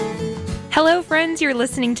Hello, friends. You're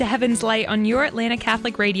listening to Heaven's Light on your Atlanta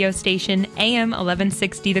Catholic radio station, AM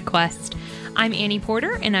 1160 The Quest. I'm Annie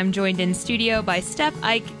Porter, and I'm joined in studio by Steph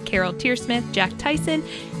Ike, Carol Tearsmith, Jack Tyson,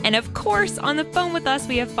 and of course, on the phone with us,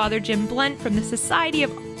 we have Father Jim Blunt from the Society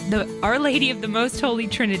of Our Lady of the Most Holy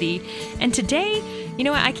Trinity. And today, you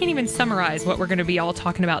know what, I can't even summarize what we're going to be all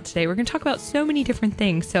talking about today. We're going to talk about so many different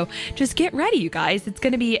things. So just get ready, you guys. It's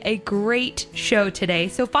going to be a great show today.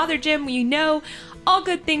 So Father Jim, you know, all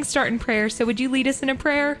good things start in prayer. So would you lead us in a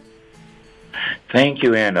prayer? Thank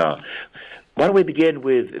you, Anna. Why don't we begin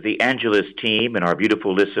with the Angelus team and our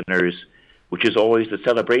beautiful listeners, which is always the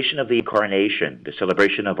celebration of the Incarnation, the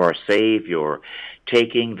celebration of our Savior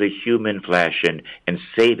taking the human flesh and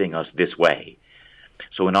saving us this way.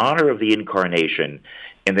 So in honor of the Incarnation,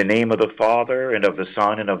 in the name of the Father, and of the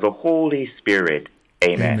Son, and of the Holy Spirit,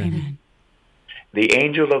 Amen. Amen. The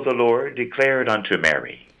angel of the Lord declared unto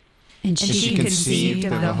Mary, and she conceived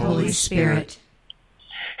of the Holy Spirit.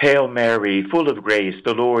 Hail Mary, full of grace,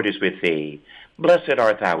 the Lord is with thee. Blessed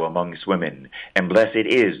art thou amongst women, and blessed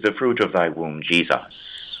is the fruit of thy womb, Jesus.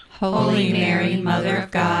 Holy Mary, Mother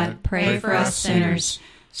of God, pray for us sinners.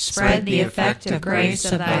 Spread the effect of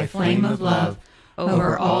grace of thy flame of love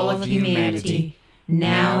over all of humanity,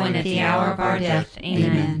 now and at the hour of our death.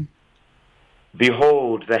 Amen.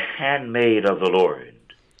 Behold the handmaid of the Lord.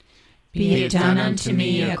 Be it done unto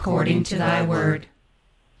me according to thy word.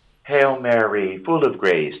 Hail Mary, full of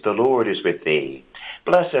grace, the Lord is with thee.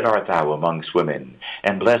 Blessed art thou amongst women,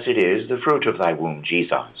 and blessed is the fruit of thy womb,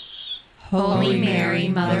 Jesus. Holy Mary,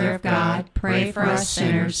 Mother of God, pray for us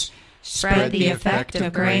sinners. Spread the effect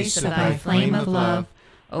of grace of thy flame of love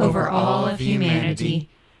over all of humanity,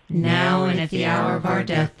 now and at the hour of our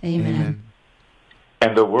death. Amen.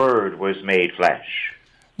 And the Word was made flesh,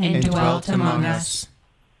 and dwelt among us.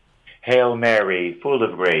 Hail Mary, full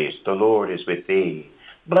of grace, the Lord is with thee.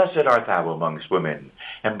 Blessed art thou amongst women,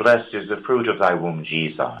 and blessed is the fruit of thy womb,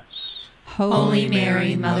 Jesus. Holy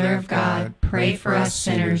Mary, Mother of God, pray for us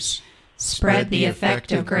sinners. Spread the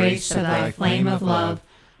effect of grace of thy flame of love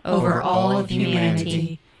over all of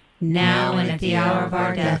humanity, now and at the hour of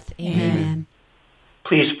our death. Amen.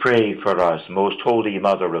 Please pray for us, most holy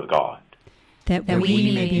Mother of God, that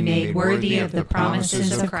we may be made worthy of the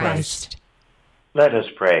promises of Christ. Let us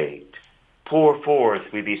pray. Pour forth,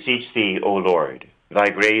 we beseech thee, O Lord, thy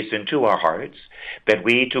grace into our hearts, that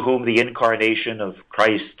we, to whom the incarnation of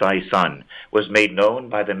Christ thy Son was made known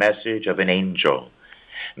by the message of an angel,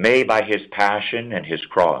 may by his passion and his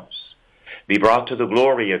cross be brought to the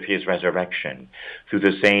glory of his resurrection through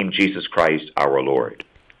the same Jesus Christ our Lord.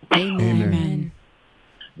 Amen. Amen.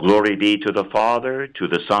 Glory be to the Father, to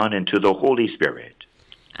the Son, and to the Holy Spirit.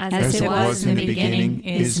 As it was in the beginning,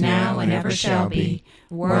 is now, and ever shall be,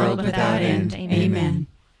 world without end. Amen.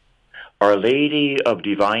 Our Lady of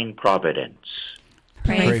Divine Providence,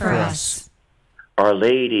 pray for us. Our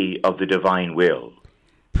Lady of the Divine Will,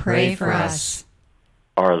 pray for us.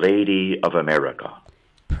 Our Lady of America,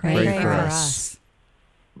 pray for us.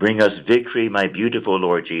 Bring us victory, my beautiful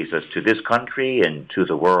Lord Jesus, to this country and to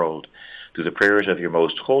the world, through the prayers of your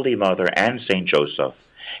most holy Mother and Saint Joseph.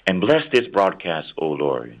 And bless this broadcast, O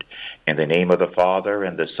Lord, in the name of the Father,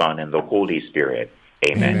 and the Son, and the Holy Spirit.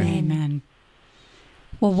 Amen. Amen.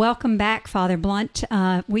 Well, welcome back, Father Blunt.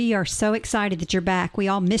 We are so excited that you're back. We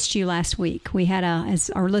all missed you last week. We had as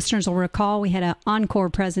our listeners will recall, we had an encore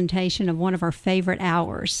presentation of one of our favorite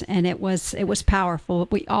hours, and it was powerful.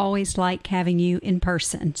 We always like having you in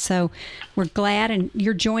person. So we're glad, and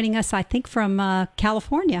you're joining us, I think, from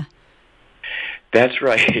California. That's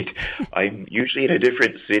right. I'm usually in a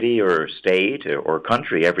different city or state or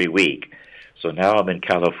country every week. So now I'm in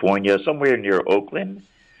California, somewhere near Oakland,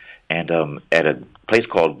 and at a place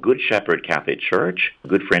called Good Shepherd Catholic Church,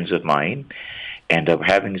 good friends of mine, and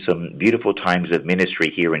having some beautiful times of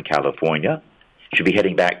ministry here in California. Should be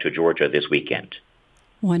heading back to Georgia this weekend.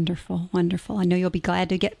 Wonderful, wonderful. I know you'll be glad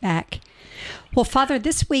to get back. Well, Father,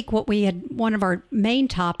 this week one of our main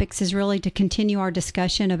topics is really to continue our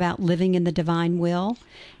discussion about living in the divine will.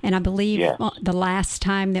 And I believe the last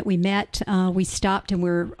time that we met, we stopped and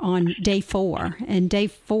we're on day 4. And day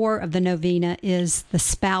 4 of the novena is the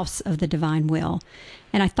spouse of the divine will.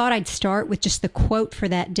 And I thought I'd start with just the quote for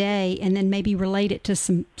that day and then maybe relate it to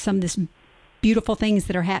some of this beautiful things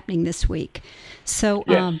that are happening this week. So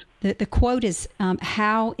the quote is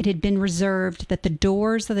how it had been reserved that the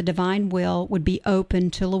doors of the divine will would be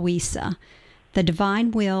open to Louisa. The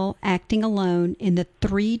divine will, acting alone in the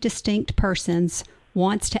 3 distinct persons,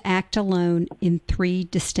 wants to act alone in 3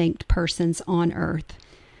 distinct persons on earth.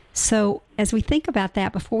 So as we think about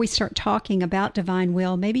that, before we start talking about divine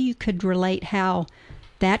will, maybe you could relate how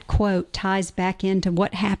that quote ties back into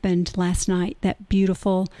what happened last night, that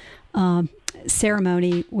beautiful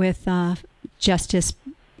ceremony with Justice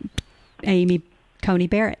Amy Coney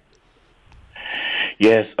Barrett.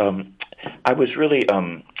 Yes, I was really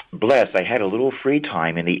blessed. I had a little free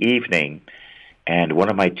time in the evening, and one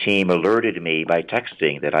of my team alerted me by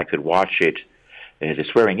texting that I could watch it, the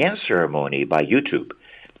swearing-in ceremony, by YouTube,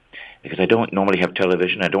 because I don't normally have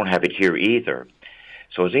television. I don't have it here either.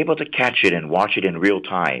 So I was able to catch it and watch it in real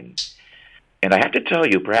time. And I have to tell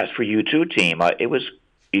you, perhaps for you too, team, it was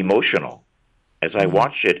emotional. As I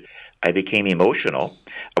watched it, I became emotional.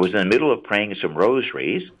 I was in the middle of praying some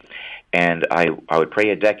rosaries, and I would pray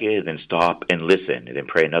a decade, then stop and listen, and then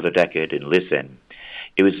pray another decade and listen.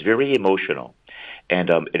 It was very emotional. And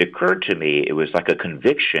it occurred to me, it was like a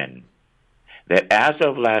conviction that as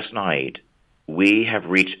of last night, we have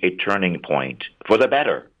reached a turning point for the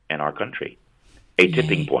better in our country, a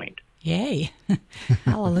tipping point. Yay.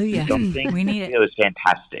 Hallelujah. We need it. It was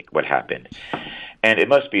fantastic what happened. And it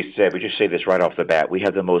must be said, we just say this right off the bat, we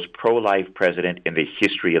have the most pro-life president in the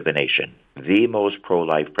history of the nation. The most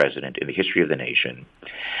pro-life president in the history of the nation.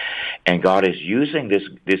 And God is using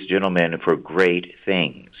this gentleman for great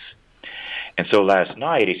things. And so last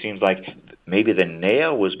night, it seems like maybe the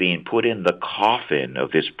nail was being put in the coffin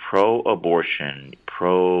of this pro-abortion,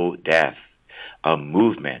 pro-death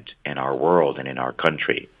movement in our world and in our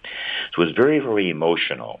country. So it was very, very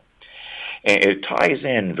emotional. And it ties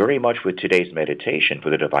in very much with today's meditation for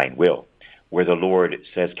the divine will, where the Lord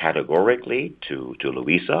says categorically to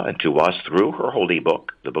Louisa and to us through her holy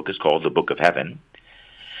book, the book is called the Book of Heaven,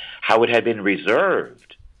 how it had been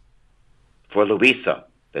reserved for Louisa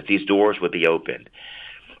that these doors would be opened.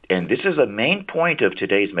 And this is the main point of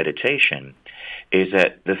today's meditation, is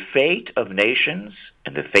that the fate of nations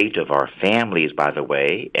and the fate of our families, by the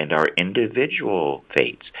way, and our individual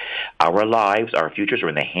fates, our lives, our futures are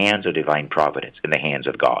in the hands of divine providence, in the hands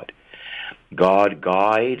of God. God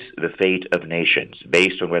guides the fate of nations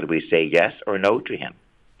based on whether we say yes or no to him.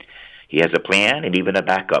 He has a plan and even a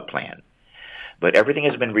backup plan. But everything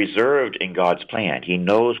has been reserved in God's plan. He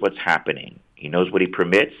knows what's happening. He knows what he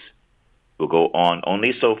permits will go on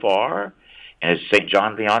only so far. And as St.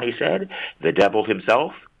 John Vianney said, the devil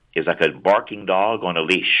himself is like a barking dog on a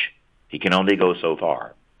leash. He can only go so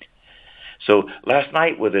far. So last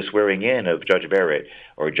night with the swearing in of Judge Barrett,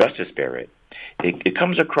 or Justice Barrett, it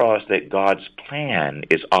comes across that God's plan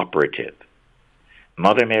is operative.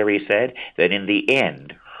 Mother Mary said that in the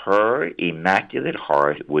end, her immaculate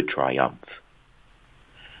heart would triumph.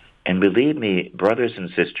 And believe me, brothers and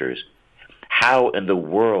sisters, how in the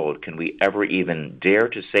world can we ever even dare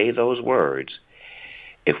to say those words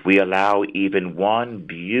if we allow even one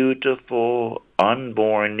beautiful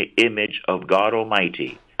unborn image of God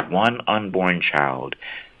Almighty, one unborn child,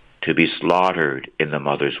 to be slaughtered in the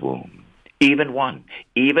mother's womb? Even one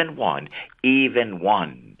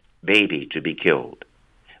baby to be killed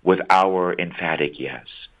with our emphatic yes.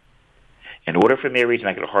 In order for Mary's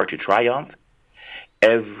Immaculate Heart to triumph,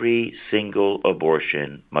 every single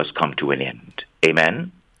abortion must come to an end.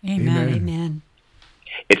 Amen? Amen. Amen.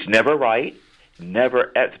 It's never right. Never,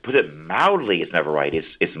 to put it mildly, it's never right.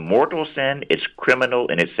 It's mortal sin, it's criminal,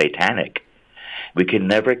 and it's satanic. We can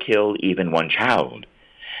never kill even one child.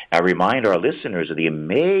 I remind our listeners of the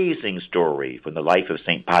amazing story from the life of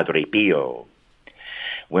St. Padre Pio,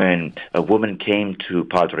 when a woman came to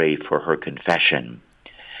Padre for her confession.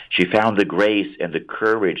 She found the grace and the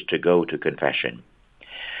courage to go to confession.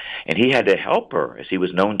 And he had to help her, as he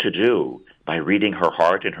was known to do, by reading her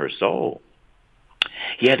heart and her soul.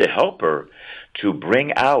 He had to help her to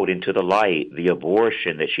bring out into the light the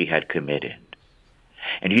abortion that she had committed.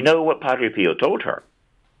 And you know what Padre Pio told her?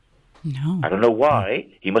 No. I don't know why.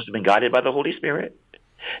 He must have been guided by the Holy Spirit.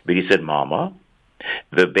 But he said, Mama,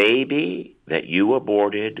 the baby that you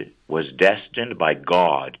aborted was destined by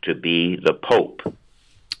God to be the Pope.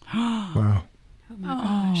 Wow. Oh, my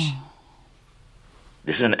gosh.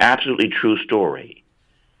 This is an absolutely true story.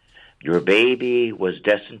 Your baby was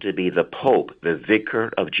destined to be the Pope, the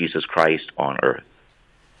vicar of Jesus Christ on earth.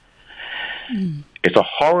 It's a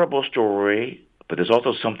horrible story, but there's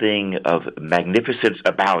also something of magnificence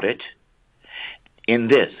about it in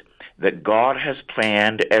this, that God has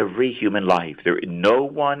planned every human life. No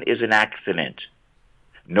one is an accident.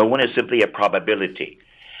 No one is simply a probability.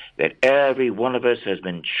 That every one of us has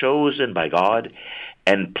been chosen by God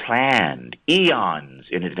and planned eons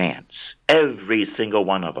in advance, every single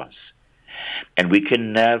one of us. And we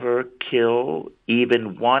can never kill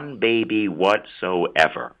even one baby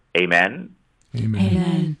whatsoever. Amen? Amen.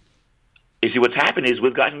 Amen. You see, what's happened is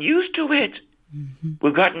we've gotten used to it. Mm-hmm.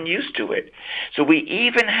 We've gotten used to it. So we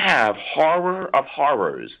even have horror of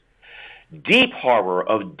horrors, deep horror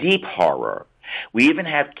of deep horror. We even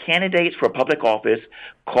have candidates for public office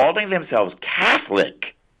calling themselves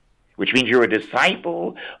Catholic, which means you're a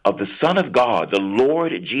disciple of the Son of God, the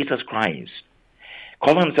Lord Jesus Christ,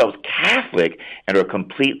 calling themselves Catholic and are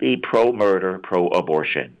completely pro-murder,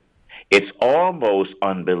 pro-abortion. It's almost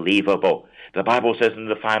unbelievable. The Bible says in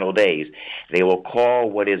the final days, they will call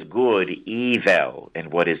what is good evil,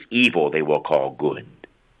 and what is evil they will call good.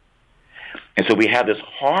 And so we have this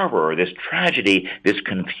horror, this tragedy, this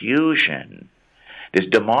confusion, this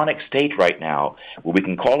demonic state right now where we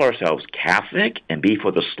can call ourselves Catholic and be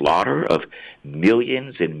for the slaughter of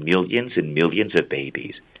millions and millions and millions of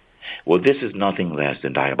babies. Well, this is nothing less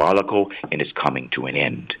than diabolical, and it's coming to an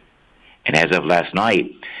end. And as of last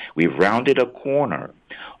night, we've rounded a corner.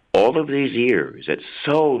 All of these years that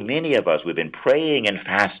so many of us, we've been praying and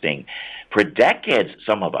fasting for decades,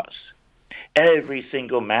 some of us. Every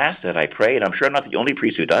single Mass that I pray, and I'm sure I'm not the only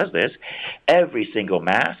priest who does this, every single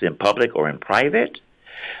Mass in public or in private,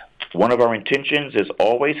 one of our intentions is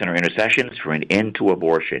always in our intercessions for an end to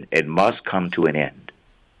abortion. It must come to an end.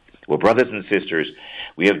 Well, brothers and sisters,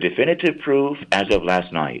 we have definitive proof as of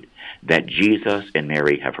last night that Jesus and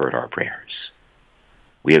Mary have heard our prayers.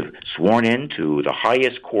 We have sworn in to the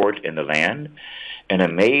highest court in the land, an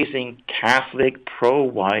amazing Catholic,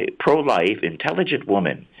 pro-life, intelligent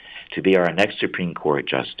woman to be our next Supreme Court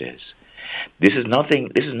justice. This is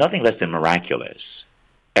nothing less than miraculous.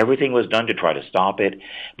 Everything was done to try to stop it,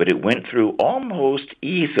 but it went through almost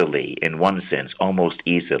easily, in one sense, almost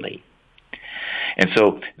easily. And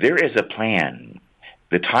so there is a plan.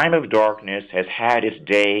 The time of darkness has had its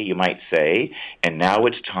day, you might say, and now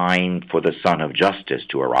it's time for the Son of Justice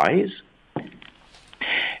to arise.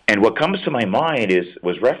 And what comes to my mind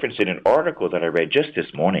was referenced in an article that I read just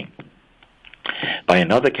this morning by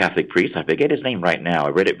another Catholic priest. I forget his name right now. I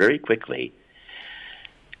read it very quickly.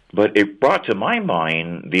 But it brought to my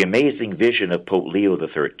mind the amazing vision of Pope Leo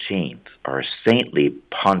XIII, our saintly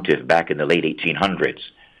pontiff back in the late 1800s,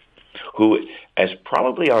 who, as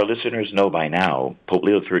probably our listeners know by now, Pope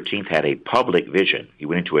Leo XIII had a public vision. He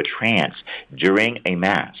went into a trance during a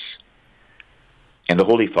Mass. And the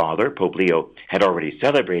Holy Father, Pope Leo, had already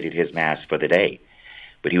celebrated his Mass for the day.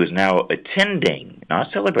 But he was now attending,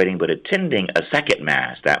 not celebrating, but attending a second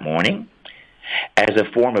Mass that morning as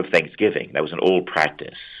a form of thanksgiving. That was an old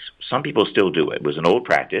practice. Some people still do it. It was an old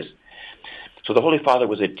practice. So the Holy Father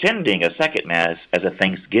was attending a second Mass as a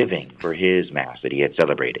thanksgiving for his Mass that he had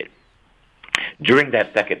celebrated. During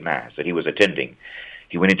that second Mass that he was attending,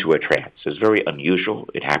 he went into a trance. It was very unusual.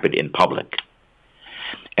 It happened in public.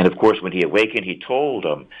 And of course, when he awakened, he told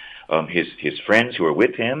his friends who were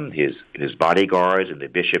with him, his bodyguards and the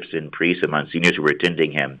bishops and priests and monsignors who were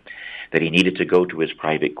attending him, that he needed to go to his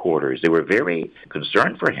private quarters. They were very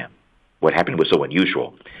concerned for him. What happened was so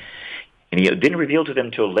unusual. And he didn't reveal to them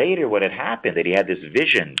until later what had happened, that he had this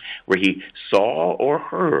vision where he saw or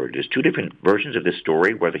heard. There's two different versions of this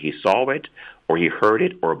story, whether he saw it or he heard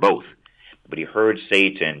it or both. But he heard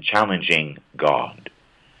Satan challenging God.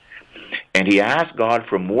 And he asked God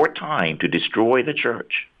for more time to destroy the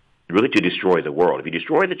church, really to destroy the world. If you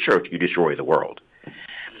destroy the church, you destroy the world.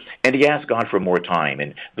 And he asked God for more time,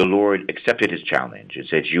 and the Lord accepted his challenge and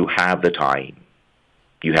said, you have the time.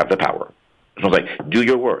 You have the power. So I was like, do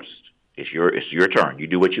your worst. It's your turn. You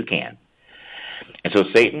do what you can. And so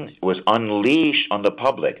Satan was unleashed on the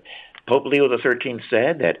public. Pope Leo XIII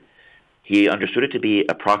said that he understood it to be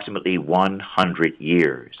approximately 100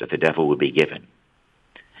 years that the devil would be given.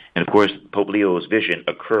 And of course, Pope Leo's vision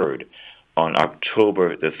occurred on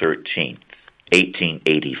October the 13th,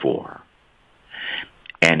 1884.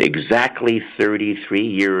 And exactly 33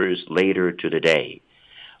 years later to the day,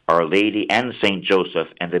 Our Lady and Saint Joseph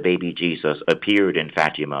and the baby Jesus appeared in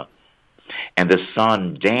Fatima, and the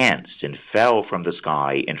sun danced and fell from the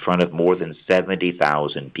sky in front of more than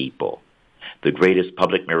 70,000 people, the greatest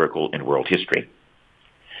public miracle in world history.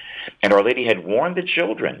 And Our Lady had warned the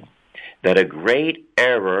children that a great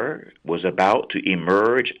error was about to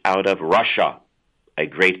emerge out of Russia, a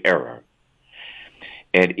great error.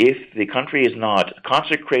 And if the country is not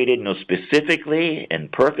consecrated, specifically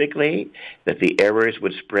and perfectly, that the errors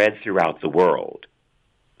would spread throughout the world.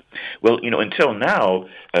 Well, until now,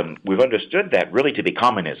 we've understood that really to be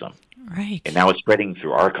communism. Right. And now it's spreading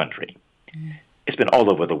through our country. It's been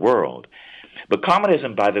all over the world. But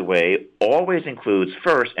communism, by the way, always includes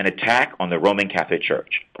first an attack on the Roman Catholic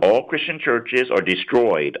Church. All Christian churches are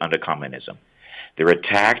destroyed under communism. They're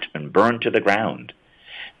attacked and burned to the ground.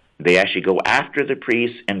 They actually go after the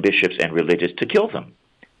priests and bishops and religious to kill them.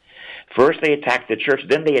 First they attack the church,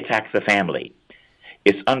 then they attack the family.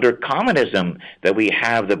 It's under communism that we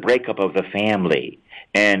have the breakup of the family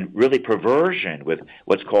and really perversion with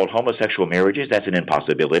what's called homosexual marriages. That's an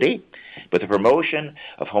impossibility. But the promotion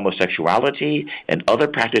of homosexuality and other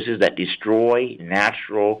practices that destroy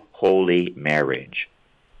natural, holy marriage.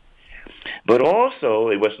 But also,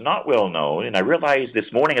 it was not well known, and I realized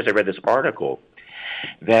this morning as I read this article,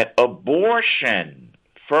 that abortion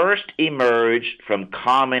first emerged from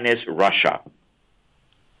communist Russia.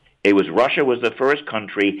 Russia was the first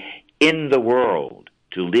country in the world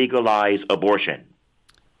to legalize abortion.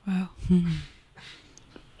 Wow.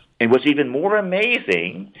 And what's even more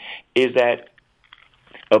amazing is that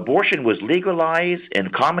abortion was legalized in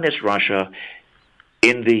communist Russia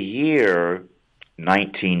in the year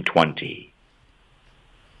 1920.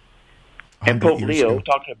 And Pope Leo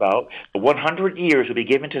talked about 100 years will be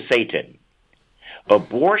given to Satan.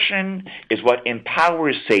 Abortion is what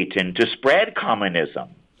empowers Satan to spread communism,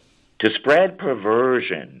 to spread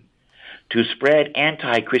perversion, to spread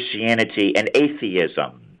anti-Christianity and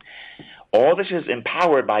atheism. All this is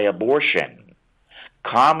empowered by abortion.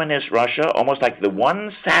 Communist Russia, almost like the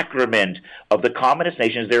one sacrament of the communist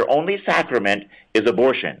nations, their only sacrament is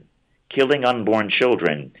abortion, killing unborn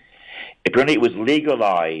children. Apparently it was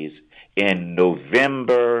legalized in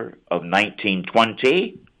November of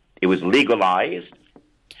 1920. It was legalized.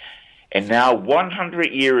 And now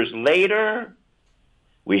 100 years later,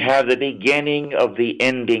 we have the beginning of the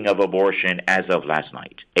ending of abortion as of last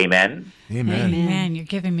night. Amen? Amen. Amen. You're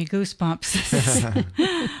giving me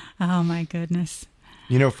goosebumps. Oh, my goodness.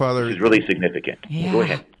 You know, Father, This is really significant. Yeah. Go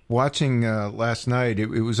ahead. watching last night, it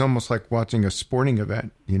was almost like watching a sporting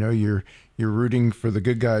event. You know, you're rooting for the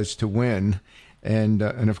good guys to win, and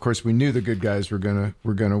of course we knew the good guys were gonna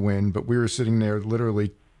win, but we were sitting there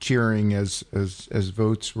literally cheering as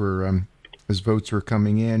votes were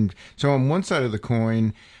coming in. So on one side of the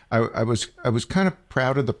coin, I was kind of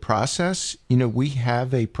proud of the process. You know, we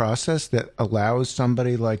have a process that allows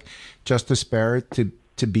somebody like Justice Barrett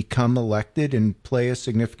to become elected and play a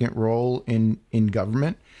significant role in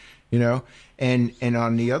government, you know, and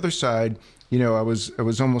on the other side, you know, I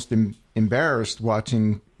was almost embarrassed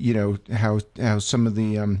watching, you know, how some of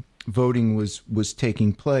the voting was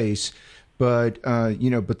taking place. But, you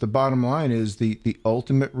know, but the bottom line is the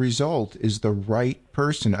ultimate result is the right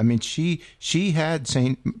person. I mean, she had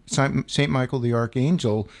Saint Michael the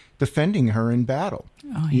Archangel defending her in battle.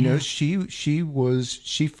 Oh, you yeah. know,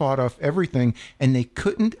 she fought off everything, and they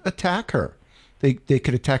couldn't attack her. They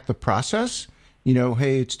could attack the process. You know,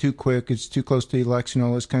 hey, it's too quick, it's too close to the election,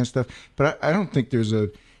 all this kind of stuff. But I don't think there's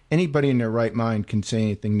anybody in their right mind can say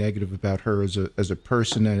anything negative about her as a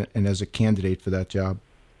person and as a candidate for that job.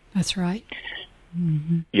 That's right.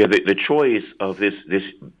 Mm-hmm. Yeah, the choice of this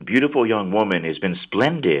beautiful young woman has been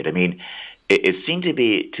splendid. I mean, it seemed to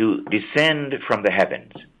be to descend from the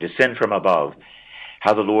heavens, descend from above,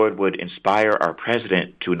 how the Lord would inspire our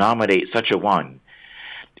president to nominate such a one.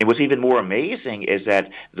 And what's even more amazing is that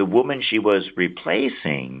the woman she was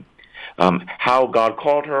replacing, how God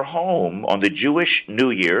called her home on the Jewish New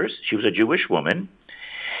Year's. She was a Jewish woman.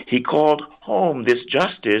 He called home this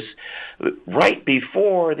justice right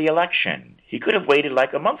before the election. He could have waited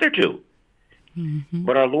like a month or two. Mm-hmm.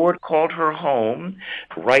 But our Lord called her home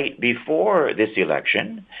right before this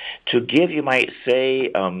election to give, you might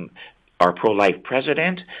say, our pro-life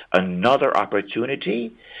president another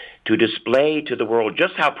opportunity to display to the world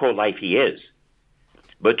just how pro-life he is.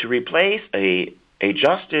 But to replace a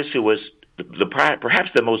justice who was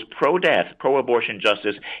perhaps the most pro-death, pro-abortion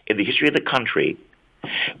justice in the history of the country,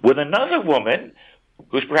 with another woman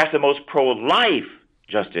who's perhaps the most pro-life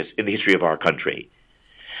justice in the history of our country.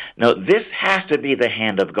 Now, this has to be the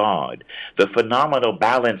hand of God, the phenomenal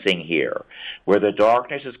balancing here, where the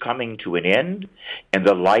darkness is coming to an end and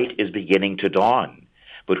the light is beginning to dawn.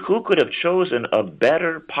 But who could have chosen a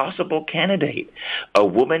better possible candidate? A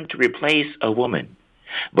woman to replace a woman,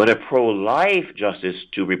 but a pro-life justice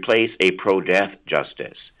to replace a pro-death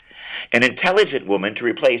justice. An intelligent woman to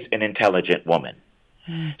replace an intelligent woman.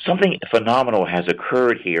 Something phenomenal has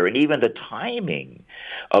occurred here, and even the timing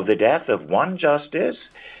of the death of one justice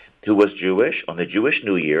who was Jewish on the Jewish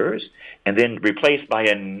New Year's, and then replaced by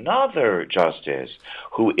another justice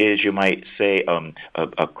who is, you might say,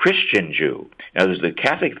 a Christian Jew. Now, there's the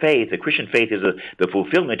Catholic faith, the Christian faith is the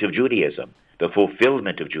fulfillment of Judaism, the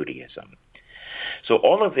fulfillment of Judaism. So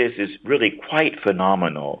all of this is really quite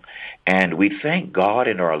phenomenal, and we thank God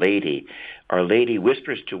and Our Lady. Our Lady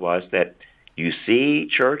whispers to us that, you see,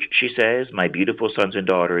 church, she says, my beautiful sons and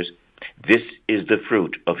daughters, this is the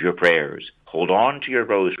fruit of your prayers. Hold on to your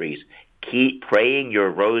rosaries. Keep praying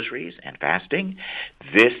your rosaries and fasting.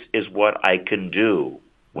 This is what I can do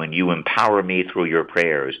when you empower me through your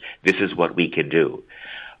prayers, this is what we can do.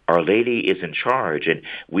 Our Lady is in charge, and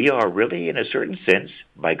we are really, in a certain sense,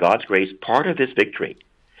 by God's grace, part of this victory.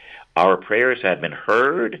 Our prayers have been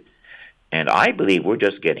heard, and I believe we're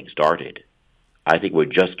just getting started. I think we're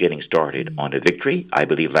just getting started on a victory. I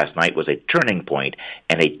believe last night was a turning point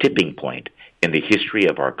and a tipping point in the history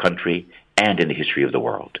of our country and in the history of the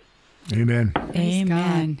world. Amen.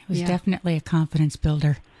 Amen. It was definitely a confidence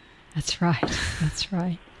builder. That's right. That's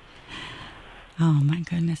right. Oh, my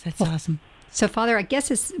goodness. That's awesome. So, Father, I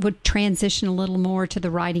guess it would transition a little more to the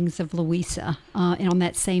writings of Louisa, and on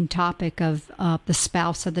that same topic of the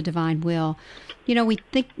spouse of the divine will. You know, we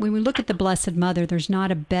think when we look at the Blessed Mother, there's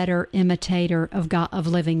not a better imitator of God, of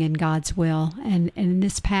living in God's will. And in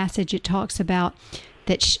this passage, it talks about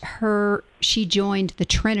that she joined the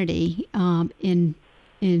Trinity in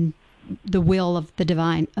the will of the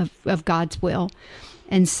divine, of God's will.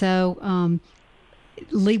 And so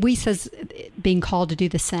Louisa's being called to do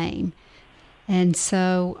the same. And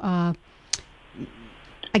so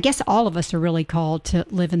I guess all of us are really called to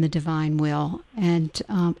live in the divine will. And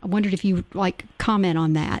I wondered if you would like comment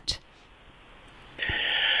on that.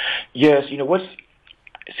 Yes, you know, what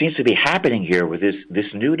seems to be happening here with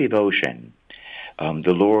this new devotion,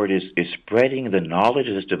 the Lord is spreading the knowledge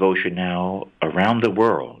of this devotion now around the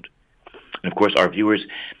world. And of course, our viewers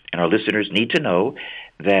and our listeners need to know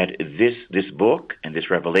that this book and this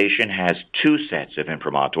revelation has two sets of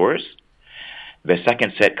imprimaturs. The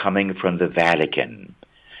second set coming from the Vatican.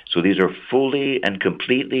 So these are fully and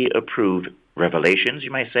completely approved revelations, you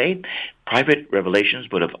might say. Private revelations,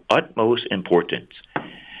 but of utmost importance.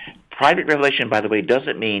 Private revelation, by the way,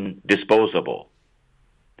 doesn't mean disposable.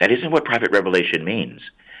 That isn't what private revelation means.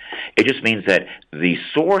 It just means that the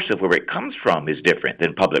source of where it comes from is different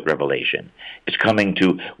than public revelation. It's coming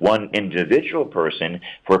to one individual person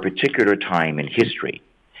for a particular time in history.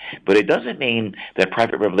 But it doesn't mean that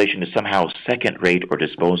private revelation is somehow second-rate or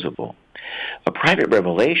disposable. A private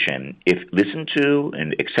revelation, if listened to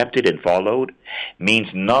and accepted and followed, means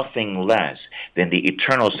nothing less than the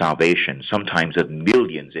eternal salvation, sometimes of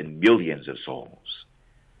millions and millions of souls.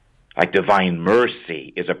 Like divine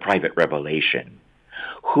mercy is a private revelation.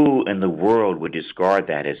 Who in the world would discard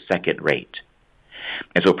that as second-rate?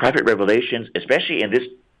 And so private revelations, especially in this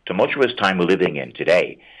tumultuous time we're living in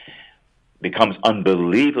today, becomes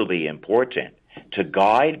unbelievably important to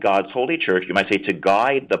guide God's holy church, you might say, to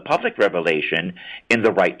guide the public revelation in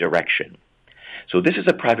the right direction. So this is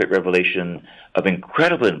a private revelation of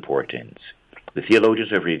incredible importance. The theologians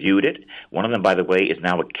have reviewed it. One of them, by the way, is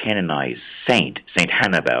now a canonized saint, Saint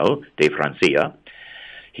Hannibal de Francia.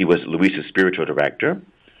 He was Louisa's spiritual director.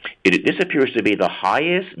 This appears to be the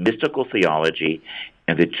highest mystical theology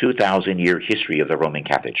in the 2,000-year history of the Roman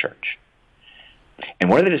Catholic Church.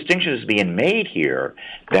 And one of the distinctions being made here,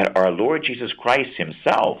 that our Lord Jesus Christ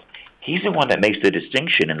himself, he's the one that makes the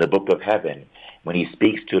distinction in the Book of Heaven when he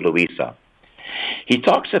speaks to Louisa. He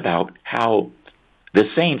talks about how the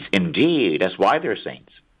saints, indeed, that's why they're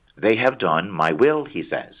saints, they have done my will, he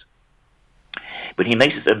says. But he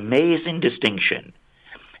makes this amazing distinction.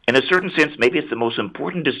 In a certain sense, maybe it's the most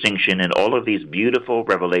important distinction in all of these beautiful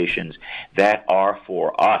revelations that are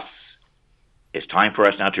for us. It's time for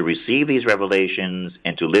us now to receive these revelations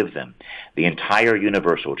and to live them, the entire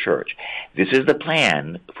universal church. This is the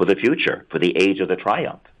plan for the future, for the age of the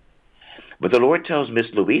triumph. But the Lord tells Miss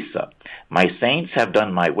Louisa, my saints have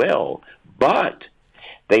done my will, but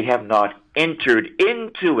they have not entered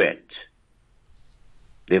into it.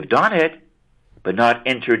 They've done it, but not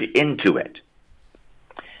entered into it.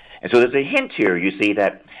 And so there's a hint here, you see,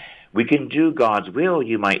 that we can do God's will,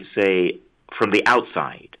 you might say, from the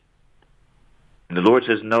outside. And the Lord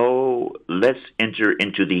says, no, let's enter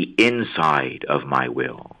into the inside of my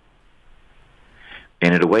will.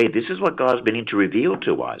 And in a way, this is what God's beginning to reveal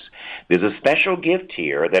to us. There's a special gift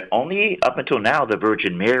here that only up until now the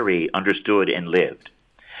Virgin Mary understood and lived.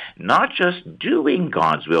 Not just doing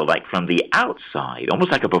God's will like from the outside,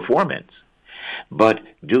 almost like a performance, but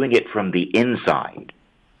doing it from the inside.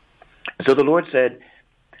 And so the Lord said,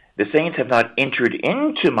 the saints have not entered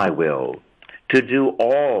into my will to do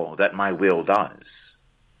all that my will does.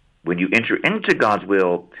 When you enter into God's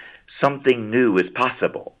will, something new is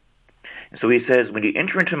possible. And so he says, when you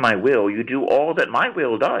enter into my will, you do all that my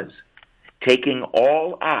will does, taking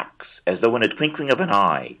all acts as though in a twinkling of an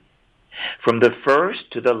eye, from the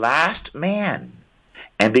first to the last man,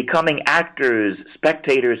 and becoming actors,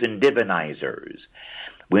 spectators, and divinizers.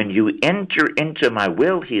 When you enter into my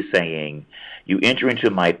will, he's saying, you enter into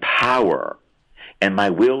my power. And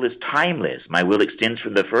my will is timeless. My will extends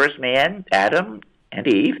from the first man, Adam, and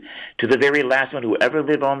Eve, to the very last one who ever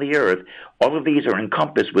lived on the earth, all of these are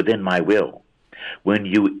encompassed within my will. When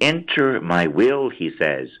you enter my will, he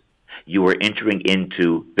says, you are entering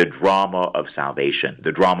into the drama of salvation,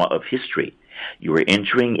 the drama of history. You are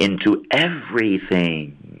entering into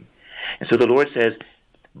everything. And so the Lord says,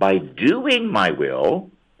 by doing my will,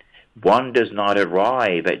 one does not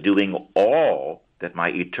arrive at doing all that my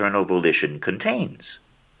eternal volition contains.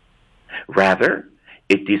 Rather,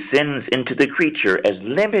 it descends into the creature as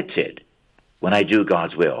limited when I do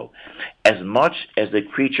God's will, as much as the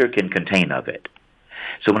creature can contain of it.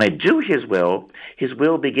 So when I do his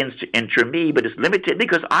will begins to enter me, but it's limited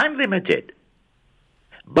because I'm limited.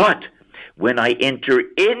 But when I enter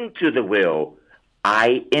into the will,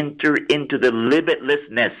 I enter into the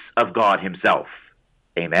limitlessness of God himself.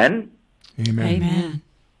 Amen? Amen. Amen.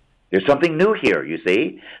 There's something new here, you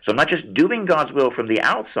see. So I'm not just doing God's will from the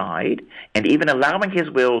outside and even allowing his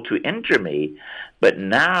will to enter me, but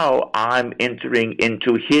now I'm entering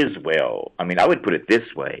into his will. I mean, I would put it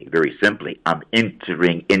this way, very simply. I'm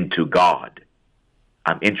entering into God.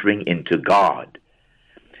 I'm entering into God.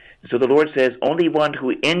 So the Lord says, only one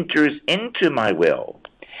who enters into my will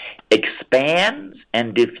expands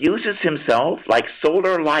and diffuses himself like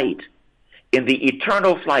solar light in the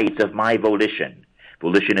eternal flights of my volition.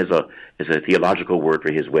 Volition is a theological word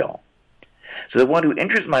for his will. So the one who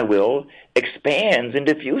enters my will expands and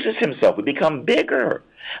diffuses himself. We become bigger,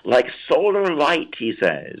 like solar light, he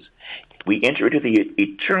says. We enter into the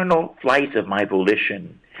eternal flights of my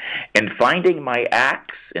volition. And finding my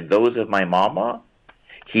acts and those of my mama,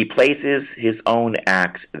 he places his own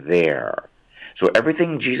acts there. So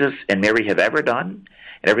everything Jesus and Mary have ever done,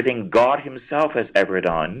 and everything God himself has ever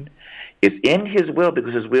done, is in his will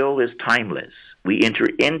because his will is timeless. We enter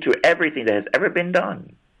into everything that has ever been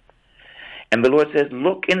done. And the Lord says,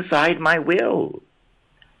 look inside my will.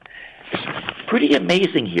 It's pretty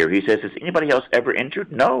amazing here. He says, has anybody else ever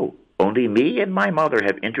entered? No. Only me and my mother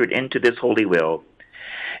have entered into this holy will.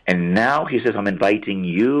 And now he says, I'm inviting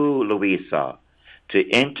you, Louisa,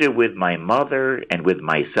 to enter with my mother and with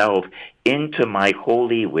myself into my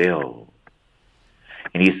holy will.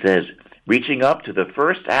 And he says, reaching up to the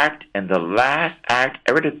first act and the last act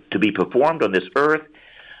ever to be performed on this earth,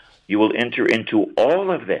 you will enter into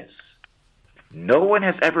all of this. No one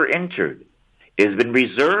has ever entered. It has been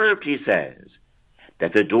reserved, he says,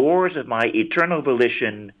 that the doors of my eternal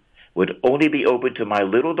volition would only be open to my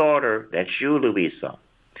little daughter, that's you, Louisa,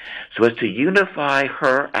 so as to unify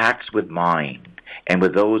her acts with mine and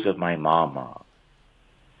with those of my mama.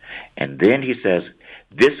 And then he says,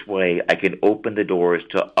 this way I can open the doors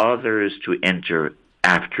to others to enter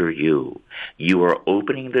after you. You are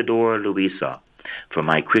opening the door, Louisa, for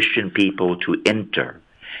my Christian people to enter,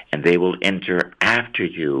 and they will enter after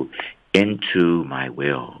you into my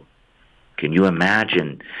will. Can you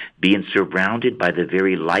imagine being surrounded by the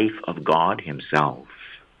very life of God himself?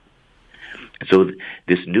 So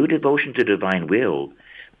this new devotion to divine will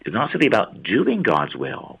is not simply about doing God's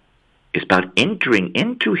will. It's about entering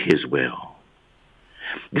into his will.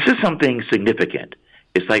 This is something significant.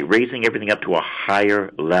 It's like raising everything up to a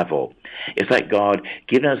higher level. It's like God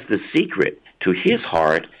giving us the secret to his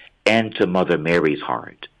heart and to Mother Mary's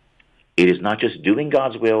heart. It is not just doing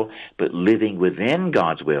God's will, but living within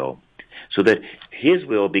God's will, so that his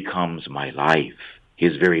will becomes my life.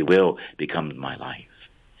 His very will becomes my life.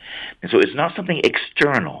 And so it's not something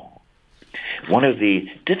external. One of the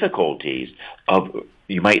difficulties of,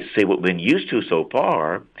 you might say, what we've been used to so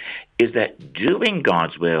far, is that doing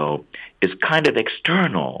God's will is kind of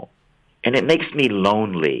external. And it makes me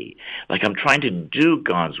lonely, like I'm trying to do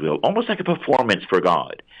God's will, almost like a performance for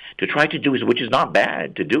God, to try to do his, which is not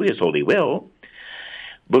bad, to do his holy will.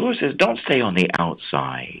 But the Lord says, don't stay on the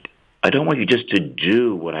outside. I don't want you just to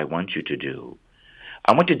do what I want you to do.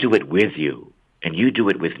 I want to do it with you, and you do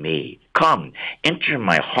it with me. Come, enter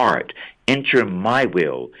my heart, enter my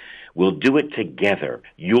will. We'll do it together.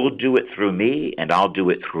 You'll do it through me, and I'll do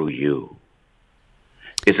it through you.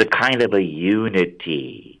 It's a kind of a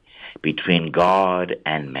unity between God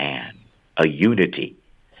and man, a unity.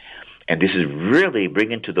 And this is really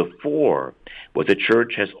bringing to the fore what the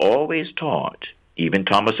church has always taught, even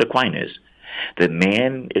Thomas Aquinas, that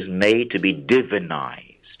man is made to be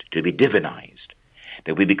divinized,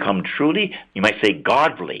 that we become truly, you might say,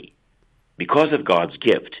 godly. Because of God's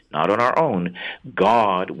gift, not on our own,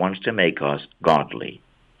 God wants to make us godly.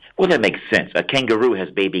 Well, that makes sense. A kangaroo has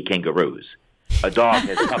baby kangaroos. A dog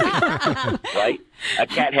has puppies, right? A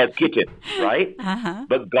cat has kittens, right? Uh-huh.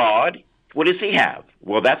 But God, what does he have?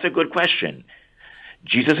 Well, that's a good question.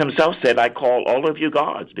 Jesus himself said, I call all of you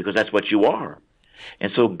gods, because that's what you are.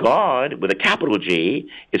 And so God, with a capital G,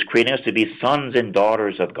 is creating us to be sons and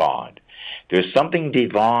daughters of God. There's something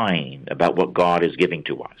divine about what God is giving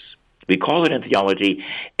to us. We call it in theology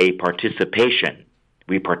a participation.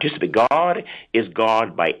 We participate. God is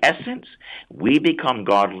God by essence. We become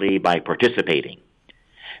godly by participating.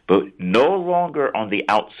 But no longer on the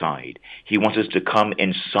outside. He wants us to come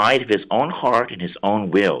inside of his own heart and his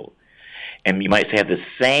own will. And you might say have the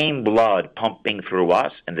same blood pumping through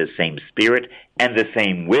us and the same spirit and the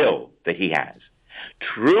same will that he has.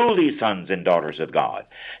 Truly sons and daughters of God.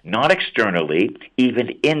 Not externally,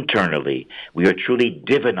 even internally. We are truly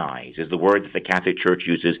divinized, is the word that the Catholic Church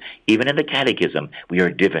uses. Even in the Catechism, we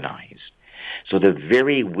are divinized. So the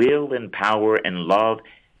very will and power and love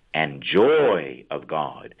and joy of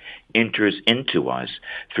God enters into us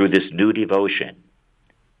through this new devotion.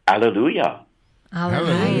 Alleluia.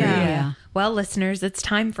 Hallelujah. Well, listeners, it's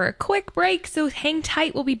time for a quick break, so hang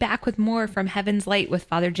tight. We'll be back with more from Heaven's Light with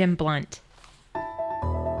Father Jim Blunt.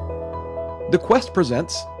 The Quest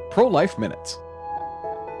presents Pro-Life Minutes.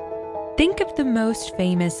 Think of the most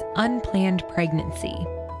famous unplanned pregnancy.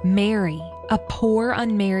 Mary, a poor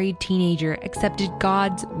unmarried teenager, accepted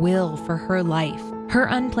God's will for her life. Her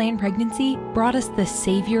unplanned pregnancy brought us the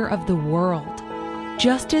Savior of the world.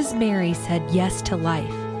 Just as Mary said yes to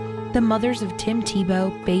life, the mothers of Tim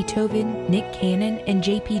Tebow, Beethoven, Nick Cannon, and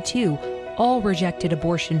JP2 all rejected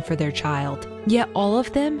abortion for their child. Yet all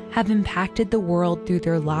of them have impacted the world through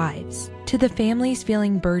their lives. To the families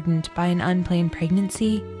feeling burdened by an unplanned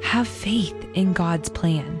pregnancy, have faith in God's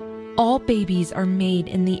plan. All babies are made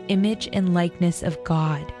in the image and likeness of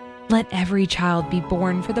God. Let every child be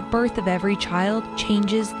born, for the birth of every child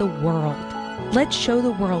changes the world. Let's show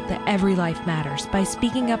the world that every life matters by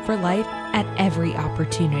speaking up for life at every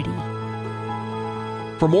opportunity.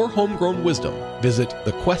 For more homegrown wisdom, visit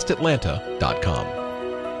thequestatlanta.com.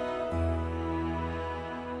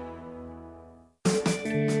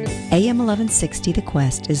 AM 1160 The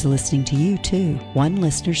Quest is listening to you too. One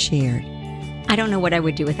listener shared. I don't know what I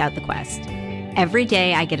would do without The Quest. Every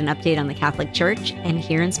day I get an update on the Catholic Church and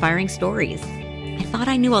hear inspiring stories. I thought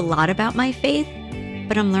I knew a lot about my faith,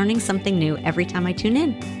 but I'm learning something new every time I tune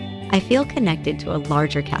in. I feel connected to a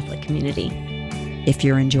larger Catholic community. If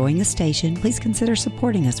you're enjoying the station, please consider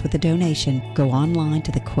supporting us with a donation. Go online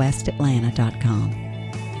to thequestatlanta.com.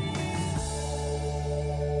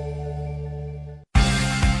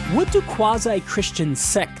 What do quasi-Christian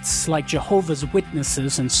sects like Jehovah's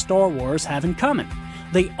Witnesses and Star Wars have in common?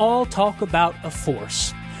 They all talk about a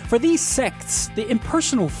force. For these sects, the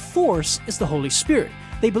impersonal force is the Holy Spirit.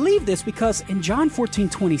 They believe this because in John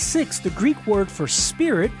 14:26, the Greek word for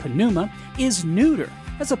spirit, pneuma, is neuter,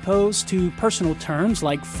 as opposed to personal terms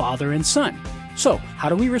like Father and Son. So, how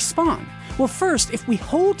do we respond? Well, first, if we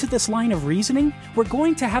hold to this line of reasoning, we're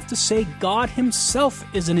going to have to say God himself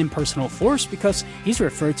is an impersonal force because he's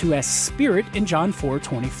referred to as spirit in John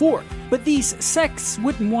 4:24. But these sects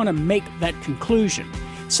wouldn't want to make that conclusion.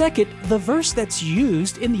 Second, the verse that's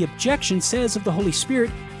used in the objection says of the Holy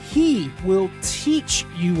Spirit, he will teach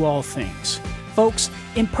you all things. Folks,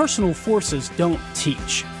 impersonal forces don't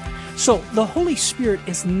teach. So, the Holy Spirit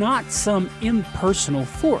is not some impersonal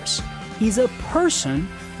force. He's a person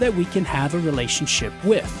that we can have a relationship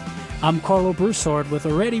with. I'm Carlo Broussard with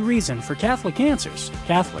a ready reason for Catholic Answers,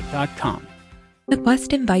 Catholic.com. The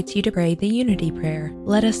Quest invites you to pray the Unity Prayer.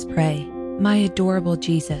 Let us pray. My adorable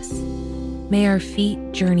Jesus, may our feet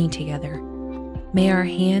journey together. May our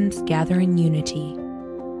hands gather in unity.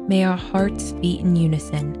 May our hearts beat in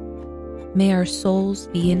unison. May our souls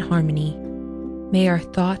be in harmony. May our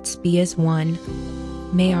thoughts be as one.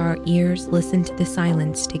 May our ears listen to the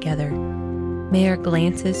silence together. May our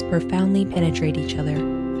glances profoundly penetrate each other.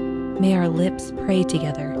 May our lips pray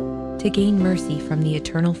together to gain mercy from the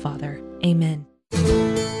Eternal Father. Amen.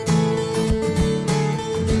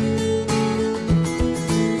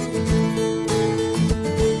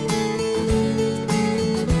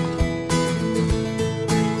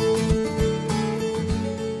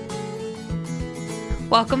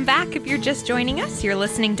 Welcome back. If you're just joining us, you're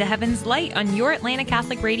listening to Heaven's Light on your Atlanta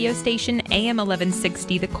Catholic radio station, AM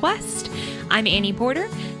 1160 The Quest. I'm Annie Porter,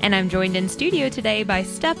 and I'm joined in studio today by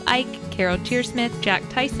Steph Ike, Carol Tearsmith, Jack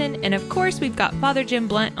Tyson, and of course, we've got Father Jim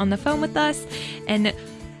Blunt on the phone with us. And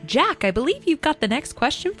Jack, I believe you've got the next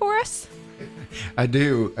question for us. I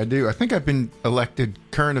do. I think I've been elected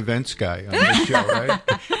current events guy on this show, right?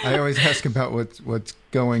 I always ask about what's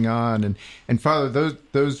going on. And Father,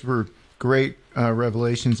 those were great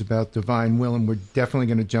revelations about divine will, and we're definitely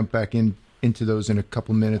going to jump back into those in a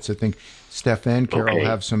couple minutes. I think Steph and Carol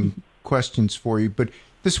have some questions for you. But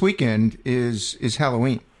this weekend is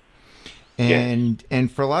Halloween.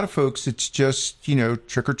 And for a lot of folks, it's just,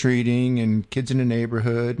 trick-or-treating and kids in the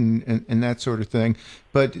neighborhood and that sort of thing.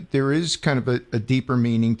 But there is kind of a deeper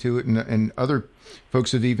meaning to it. And other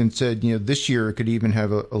folks have even said, this year it could even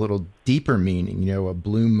have a little deeper meaning, a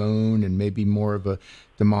blue moon and maybe more of a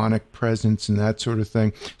demonic presence and that sort of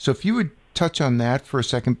thing. So if you would touch on that for a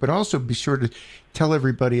second, but also be sure to tell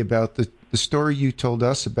everybody about the story you told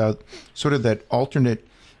us about sort of that alternate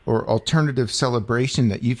or alternative celebration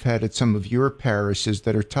that you've had at some of your parishes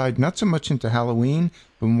that are tied not so much into Halloween,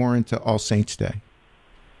 but more into All Saints' Day.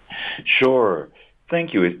 Sure.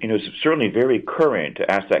 Thank you. It's certainly very current to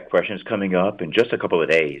ask that question. It's coming up in just a couple of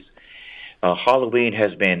days. Halloween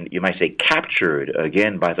has been, you might say, captured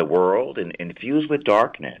again by the world and infused with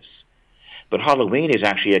darkness. But Halloween is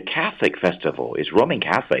actually a Catholic festival. It's Roman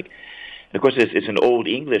Catholic. And of course, it's an Old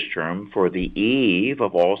English term for the eve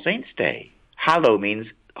of All Saints' Day. Hallow means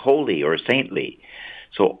holy or saintly.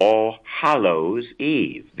 So All Hallows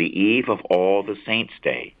Eve, the eve of All the Saints'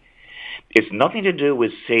 Day. It's nothing to do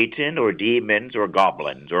with Satan or demons or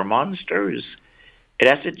goblins or monsters. It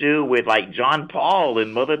has to do with like John Paul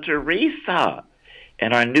and Mother Teresa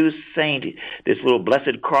and our new saint, this little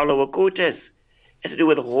blessed Carlo Acutis. It has to do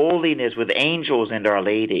with holiness, with angels and Our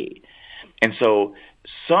Lady. And so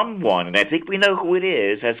someone, and I think we know who it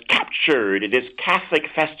is, has captured this Catholic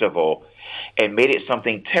festival and made it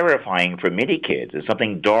something terrifying for many kids, and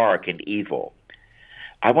something dark and evil.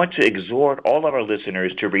 I want to exhort all of our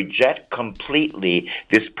listeners to reject completely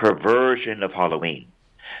this perversion of Halloween.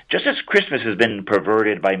 Just as Christmas has been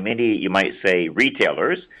perverted by many, you might say,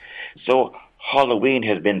 retailers, so Halloween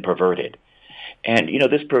has been perverted. And,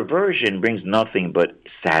 this perversion brings nothing but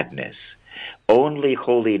sadness. Only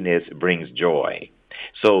holiness brings joy.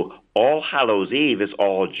 So All Hallows Eve is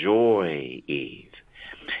All Joy Eve.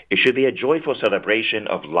 It should be a joyful celebration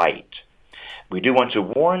of light. We do want to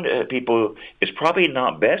warn people it's probably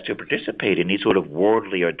not best to participate in these sort of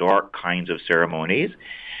worldly or dark kinds of ceremonies.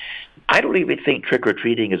 I don't even think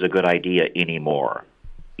trick-or-treating is a good idea anymore.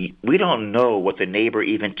 We don't know what the neighbor,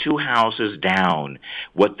 even 2 houses down,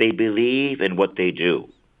 what they believe and what they do.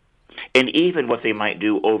 And even what they might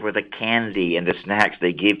do over the candy and the snacks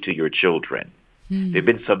they give to your children. There have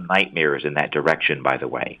been some nightmares in that direction, by the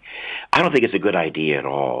way. I don't think it's a good idea at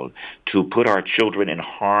all to put our children in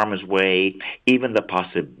harm's way, even the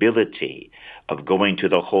possibility of going to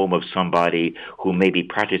the home of somebody who may be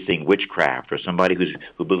practicing witchcraft or somebody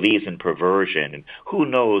who believes in perversion. And who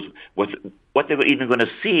knows what they're even going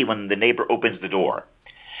to see when the neighbor opens the door.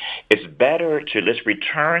 It's better to let's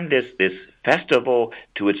return this festival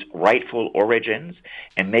to its rightful origins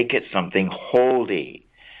and make it something holy.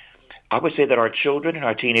 I would say that our children and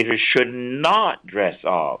our teenagers should not dress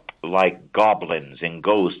up like goblins and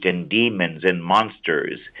ghosts and demons and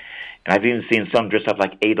monsters. And I've even seen some dress up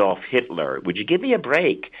like Adolf Hitler. Would you give me a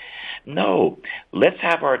break? No. Let's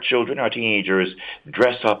have our children, our teenagers,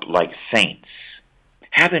 dress up like saints.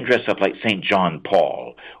 Have them dress up like St. John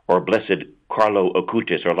Paul or Blessed Carlo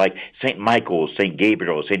Acutis, or like St. Michael, St.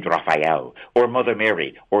 Gabriel, St. Raphael, or Mother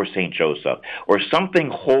Mary, or St. Joseph, or something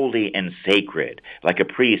holy and sacred, like a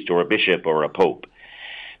priest or a bishop or a pope.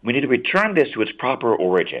 We need to return this to its proper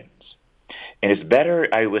origins. And it's better,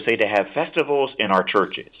 I would say, to have festivals in our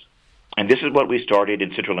churches. And this is what we started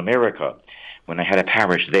in Central America when I had a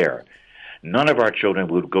parish there. None of our children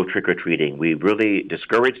would go trick-or-treating. We really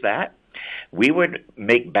discouraged that. We would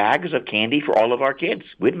make bags of candy for all of our kids.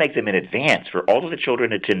 We'd make them in advance for all of the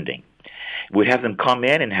children attending. We'd have them come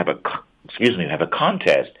in and have a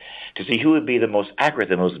contest to see who would be the most accurate,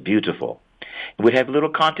 the most beautiful. We'd have little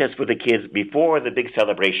contests for the kids before the big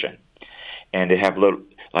celebration. And they'd have little,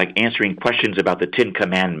 like answering questions about the 10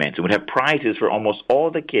 Commandments. And we'd have prizes for almost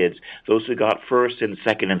all the kids, those who got first and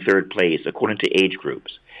second and third place, according to age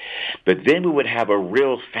groups. But then we would have a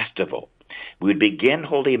real festival. We would begin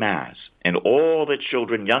Holy Mass, and all the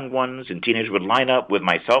children, young ones and teenagers, would line up with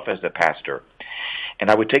myself as the pastor. And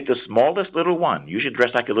I would take the smallest little one, usually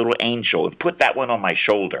dressed like a little angel, and put that one on my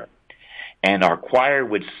shoulder. And our choir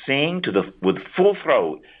would sing with full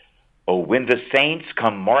throat, "Oh, when the saints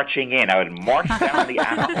come marching in." I would march down the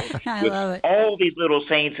aisle with all these little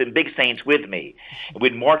saints and big saints with me.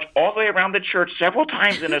 We'd march all the way around the church several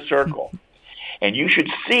times in a circle. And you should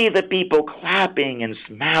see the people clapping and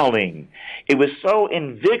smiling. It was so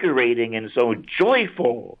invigorating and so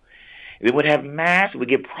joyful. We would have Mass. We'd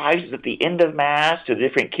give prizes at the end of Mass to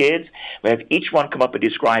different kids. We'd have each one come up and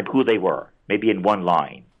describe who they were, maybe in one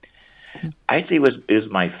line. I think it was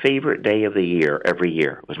my favorite day of the year, every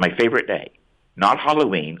year. It was my favorite day. Not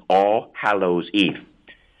Halloween, All Hallows Eve.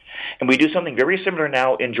 And we do something very similar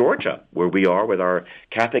now in Georgia, where we are with our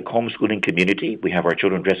Catholic homeschooling community. We have our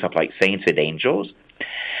children dress up like saints and angels.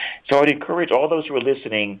 So I'd encourage all those who are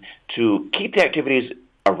listening to keep the activities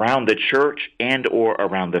around the church and or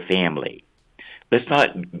around the family. Let's not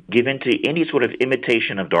give in to any sort of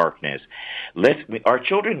imitation of darkness. Our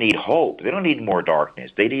children need hope. They don't need more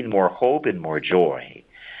darkness. They need more hope and more joy.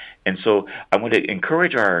 And so I want to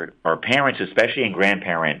encourage our parents, especially and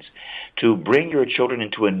grandparents, to bring your children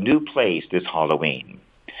into a new place this Halloween.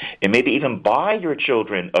 And maybe even buy your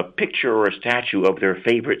children a picture or a statue of their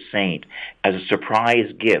favorite saint as a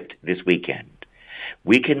surprise gift this weekend.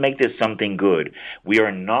 We can make this something good. We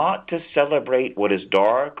are not to celebrate what is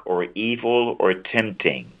dark or evil or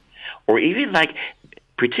tempting, or even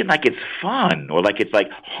pretend like it's fun or like it's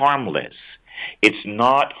harmless. It's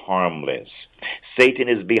not harmless. Satan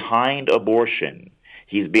is behind abortion.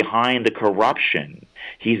 He's behind the corruption.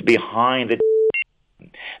 He's behind the...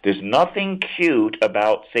 There's nothing cute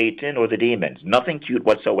about Satan or the demons. Nothing cute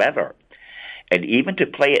whatsoever. And even to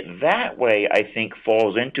play it that way, I think,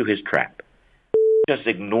 falls into his trap. Just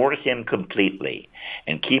ignore him completely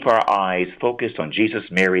and keep our eyes focused on Jesus,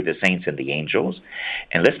 Mary, the saints, and the angels.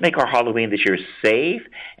 And let's make our Halloween this year safe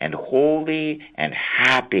and holy and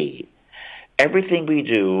happy. Everything we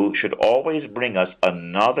do should always bring us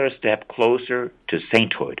another step closer to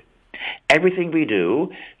sainthood. Everything we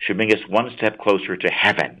do should bring us one step closer to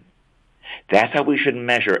heaven. That's how we should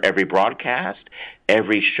measure every broadcast,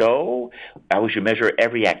 every show, how we should measure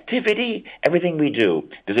every activity, everything we do.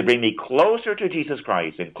 Does it bring me closer to Jesus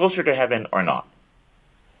Christ and closer to heaven or not?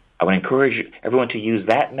 I would encourage everyone to use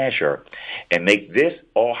that measure and make this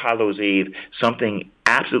All Hallows Eve something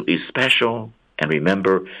absolutely special. And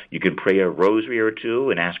remember, you can pray a rosary or two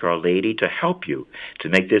and ask Our Lady to help you to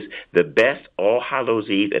make this the best All Hallows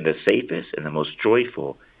Eve and the safest and the most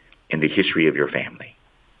joyful in the history of your family.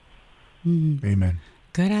 Amen.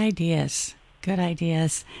 Good ideas. Good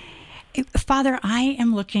ideas. Father, I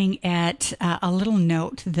am looking at a little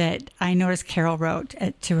note that I noticed Carol wrote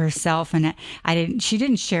to herself, and she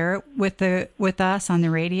didn't share it with us on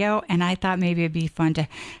the radio, and I thought maybe it'd be fun to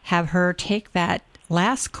have her take that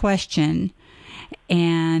last question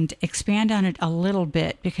and expand on it a little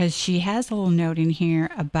bit, because she has a little note in here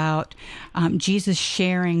about Jesus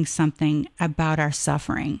sharing something about our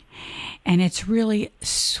suffering. And it's really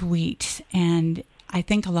sweet. And I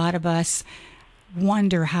think a lot of us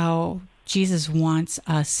wonder how Jesus wants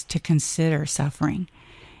us to consider suffering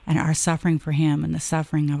and our suffering for him and the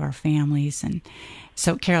suffering of our families. And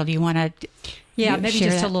so, Carol, do you want to... Yeah, maybe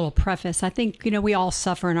just a little preface. I think, we all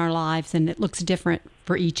suffer in our lives, and it looks different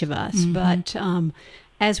for each of us. Mm-hmm. But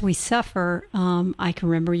as we suffer, I can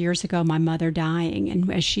remember years ago my mother dying,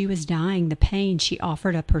 and as she was dying, the pain, she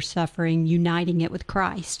offered up her suffering, uniting it with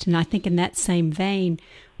Christ. And I think in that same vein,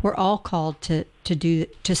 we're all called to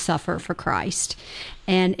suffer for Christ.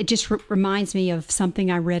 And it just reminds me of something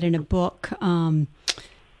I read in a book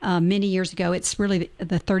many years ago. It's really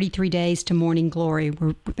the 33 Days to Morning Glory,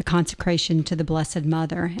 the consecration to the Blessed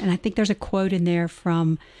Mother. And I think there's a quote in there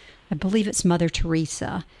from, I believe it's Mother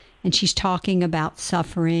Teresa, and she's talking about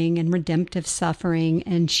suffering and redemptive suffering.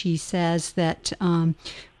 And she says that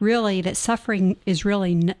really that suffering is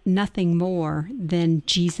really nothing more than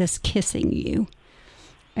Jesus kissing you.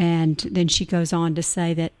 And then she goes on to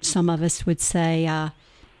say that some of us would say,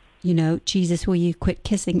 Jesus, will you quit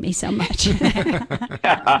kissing me so much? So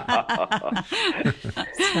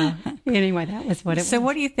anyway, that was what it was. So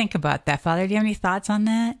what do you think about that, Father? Do you have any thoughts on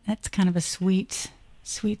that? That's kind of a sweet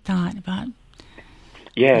thought about...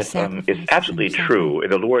 Yes, it's absolutely true.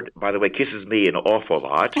 And the Lord, by the way, kisses me an awful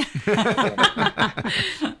lot.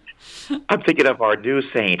 I'm thinking of our new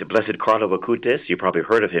saint, Blessed Carlo Acutis. You probably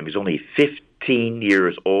heard of him. He's only 15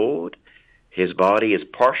 years old. His body is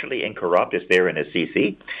partially incorrupt. It's there in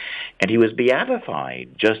Assisi. And he was beatified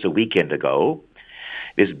just a weekend ago.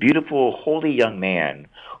 This beautiful, holy young man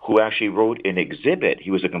who actually wrote an exhibit.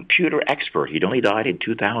 He was a computer expert. He'd only died in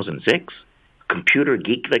 2006. Computer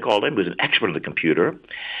geek, they called him. He was an expert on the computer.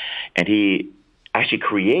 And he actually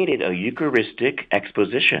created a Eucharistic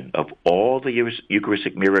exposition of all the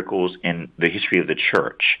Eucharistic miracles in the history of the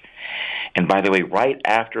Church. And by the way, right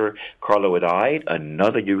after Carlo had died,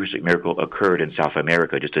 another Eucharistic miracle occurred in South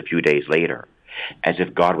America just a few days later, as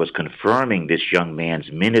if God was confirming this young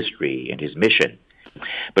man's ministry and his mission.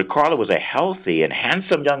 But Carlo was a healthy and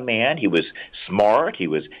handsome young man. He was smart. He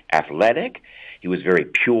was athletic. He was very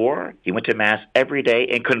pure. He went to Mass every day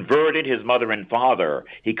and converted his mother and father.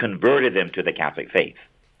 He converted them to the Catholic faith.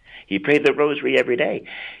 He prayed the rosary every day.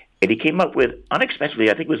 And he came up with, unexpectedly,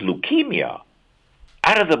 I think it was leukemia.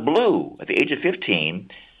 Out of the blue, at the age of 15,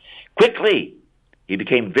 quickly, He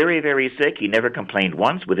became very, very sick. He never complained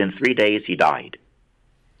once. Within 3 days, he died.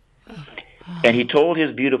 And he told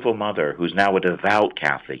his beautiful mother, who's now a devout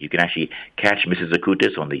Catholic. You can actually catch Mrs.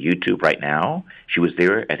 Acutis on the YouTube right now. She was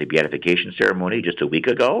there at the beatification ceremony just a week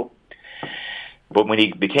ago. But when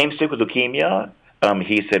he became sick with leukemia,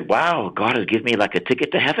 he said, wow, God has given me like a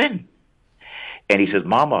ticket to heaven. And he says,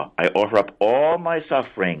 Mama, I offer up all my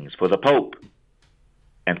sufferings for the Pope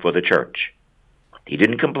and for the Church. He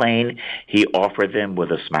didn't complain. He offered them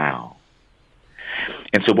with a smile.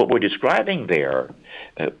 And so what we're describing there,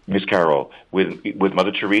 Miss Carol, with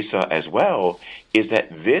Mother Teresa as well, is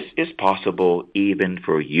that this is possible even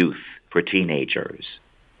for youth, for teenagers.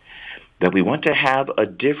 That we want to have a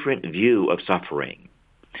different view of suffering.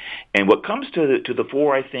 And what comes to the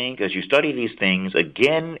fore, I think, as you study these things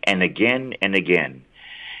again and again and again,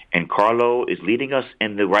 and Carlo is leading us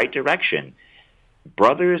in the right direction,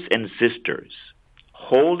 brothers and sisters,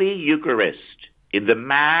 Holy Eucharist in the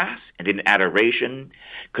Mass and in adoration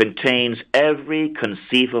contains every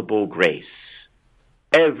conceivable grace.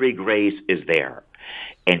 Every grace is there.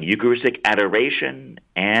 And Eucharistic adoration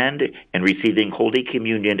and in receiving Holy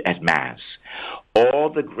Communion at Mass, all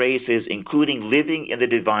the graces, including living in the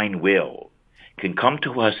divine will, can come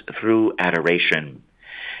to us through adoration.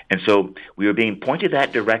 And so we are being pointed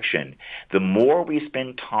that direction. The more we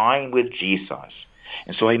spend time with Jesus,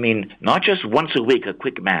 and so I mean not just once a week, a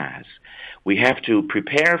quick Mass, we have to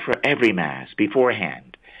prepare for every Mass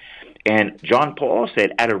beforehand. And John Paul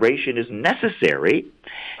said adoration is necessary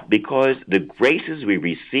because the graces we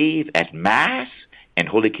receive at Mass and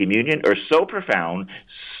Holy Communion are so profound,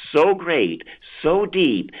 so great, so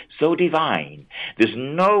deep, so divine. There's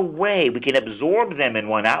no way we can absorb them in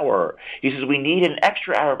 1 hour. He says we need an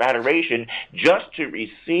extra hour of adoration just to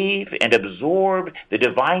receive and absorb the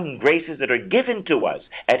divine graces that are given to us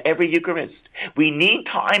at every Eucharist. We need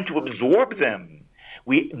time to absorb them.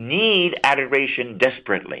 We need adoration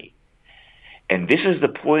desperately. And this is the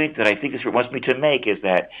point that I think this wants me to make, is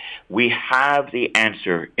that we have the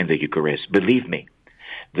answer in the Eucharist. Believe me,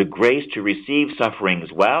 the grace to receive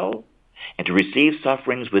sufferings well and to receive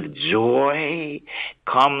sufferings with joy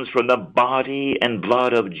comes from the body and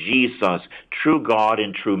blood of Jesus, true God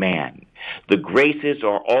and true man. The graces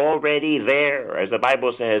are already there. As the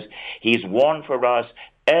Bible says, he's won for us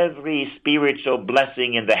every spiritual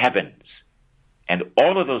blessing in the heavens. And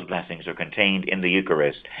all of those blessings are contained in the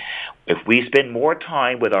Eucharist. If we spend more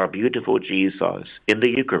time with our beautiful Jesus in the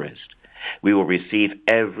Eucharist, we will receive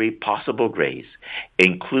every possible grace,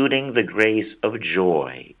 including the grace of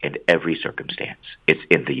joy in every circumstance. It's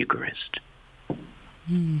in the Eucharist.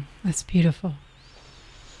 That's beautiful.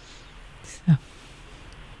 So,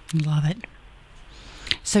 love it.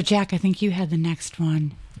 So, Jack, I think you had the next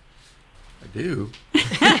one. I do.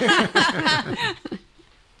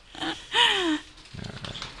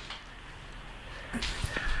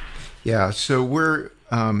 Yeah, so we're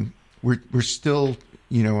still,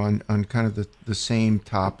 on kind of the same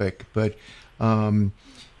topic, but within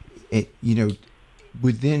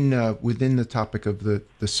the topic of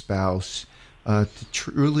the spouse, to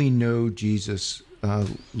truly know Jesus,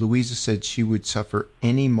 Louisa said she would suffer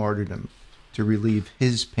any martyrdom to relieve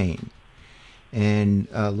his pain. And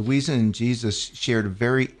Louisa and Jesus shared a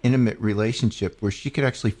very intimate relationship where she could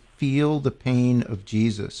actually feel the pain of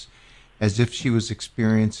Jesus as if she was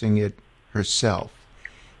experiencing it herself.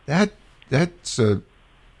 That's a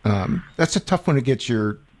tough one to get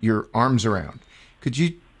your arms around. Could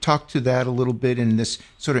you talk to that a little bit in this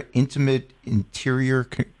sort of intimate interior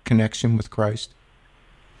connection with Christ?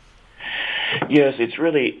 Yes, it's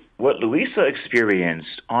really what Louisa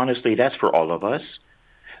experienced. Honestly, that's for all of us.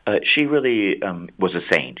 She really was a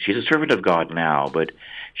saint. She's a servant of God now, but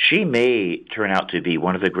she may turn out to be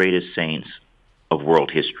one of the greatest saints of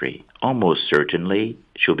world history. Almost certainly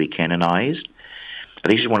she'll be canonized. I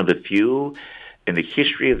think she's one of the few in the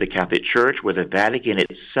history of the Catholic Church where the Vatican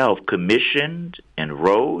itself commissioned and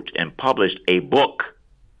wrote and published a book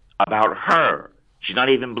about her. She's not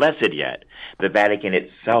even blessed yet. The Vatican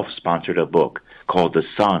itself sponsored a book called The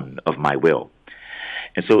Son of My Will.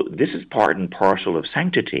 And so this is part and parcel of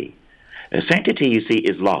sanctity. Sanctity, you see,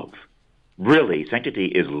 is love. Really, sanctity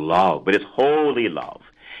is love, but it's holy love.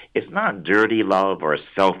 It's not dirty love or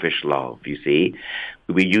selfish love, you see.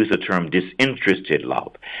 We use the term disinterested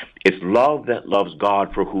love. It's love that loves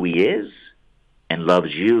God for who he is and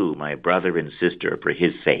loves you, my brother and sister, for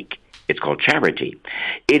his sake. It's called charity.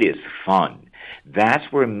 It is fun.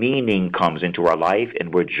 That's where meaning comes into our life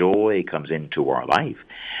and where joy comes into our life.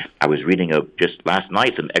 I was reading just last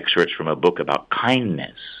night some excerpts from a book about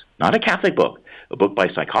kindness, not a Catholic book, a book by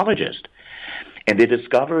a psychologist. And they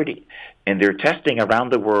discovered in their testing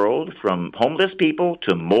around the world, from homeless people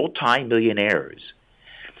to multi-millionaires,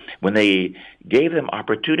 when they gave them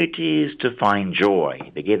opportunities to find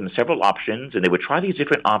joy, they gave them several options, and they would try these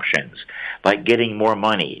different options, like getting more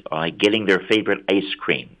money, or like getting their favorite ice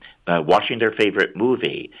cream, watching their favorite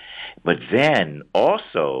movie, but then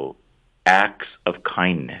also acts of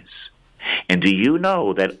kindness. And do you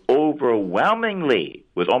know that overwhelmingly,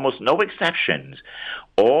 with almost no exceptions,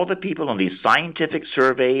 all the people on these scientific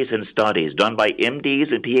surveys and studies done by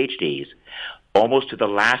MDs and PhDs, almost to the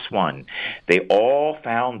last one, they all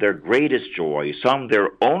found their greatest joy, some their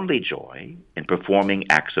only joy, in performing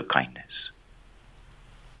acts of kindness.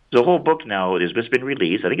 The whole book now has just been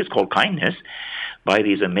released. I think it's called Kindness, by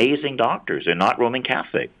these amazing doctors. They're not Roman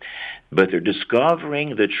Catholic, but they're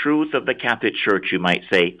discovering the truth of the Catholic Church, you might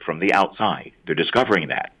say, from the outside. They're discovering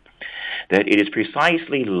that it is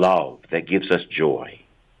precisely love that gives us joy.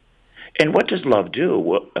 And what does love do?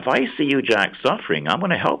 Well, if I see you, Jack, suffering, I'm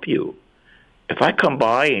going to help you. If I come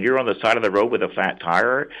by and you're on the side of the road with a flat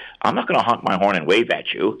tire, I'm not going to honk my horn and wave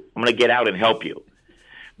at you. I'm going to get out and help you.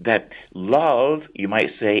 That love, you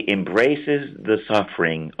might say, embraces the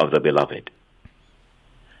suffering of the beloved.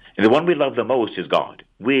 And the one we love the most is God.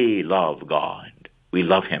 We love God. We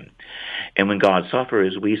love him. And when God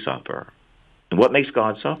suffers, we suffer. And what makes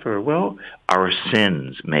God suffer? Well, our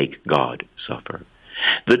sins make God suffer.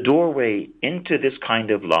 The doorway into this kind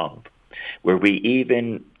of love, where we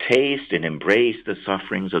even taste and embrace the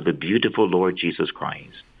sufferings of the beautiful Lord Jesus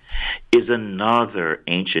Christ, is another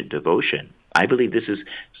ancient devotion. I believe this is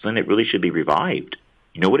something that really should be revived.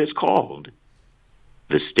 You know what it's called?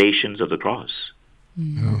 The Stations of the Cross.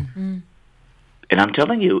 Mm-hmm. And I'm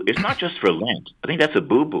telling you, it's not just for Lent. I think that's a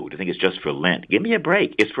boo-boo to think it's just for Lent. Give me a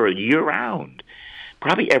break. It's for year-round.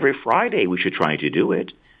 Probably every Friday we should try to do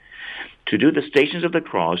it. To do the Stations of the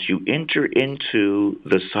Cross, you enter into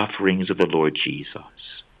the sufferings of the Lord Jesus.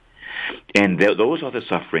 And those are the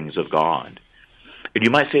sufferings of God. And you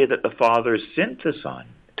might say that the Father sent the Son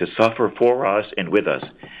to suffer for us and with us,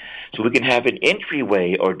 so we can have an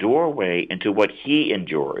entryway or doorway into what he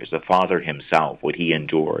endures, the Father himself, what he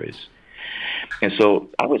endures. And so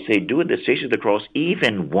I would say do it the Station of the Cross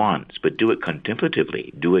even once, but do it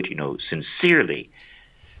contemplatively. Do it, sincerely.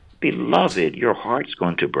 Beloved, your heart's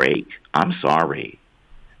going to break. I'm sorry.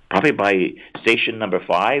 Probably by station number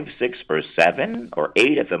 5, 6, or 7, or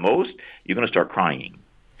 8 at the most, you're going to start crying.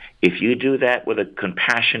 If you do that with a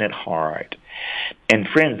compassionate heart. And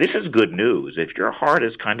friends, this is good news. If your heart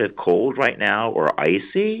is kind of cold right now or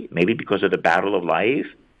icy, maybe because of the battle of life,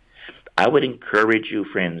 I would encourage you,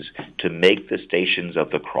 friends, to make the Stations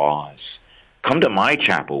of the Cross. Come to my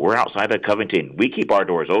chapel. We're outside of Covington. We keep our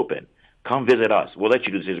doors open. Come visit us. We'll let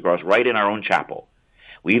you do the Stations of the Cross right in our own chapel.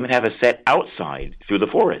 We even have a set outside through the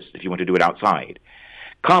forest if you want to do it outside.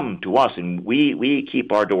 Come to us, and we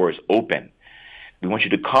keep our doors open. We want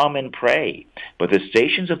you to come and pray. But the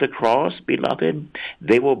Stations of the Cross, beloved,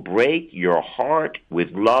 they will break your heart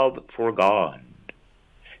with love for God.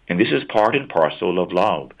 And this is part and parcel of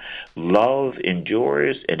love. Love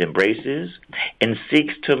endures and embraces and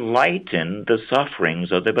seeks to lighten the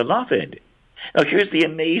sufferings of the beloved. Now, here's the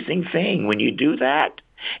amazing thing. When you do that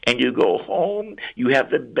and you go home, you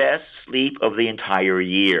have the best sleep of the entire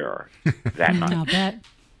year that night. I'll bet.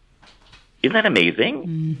 Isn't that amazing?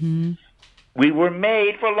 Mm-hmm. We were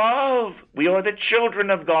made for love. We are the children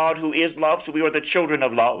of God who is love, so we are the children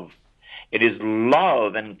of love. It is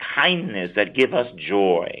love and kindness that give us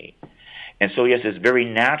joy. And so, yes, it's very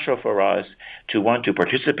natural for us to want to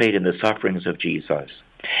participate in the sufferings of Jesus.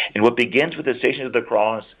 And what begins with the Stations of the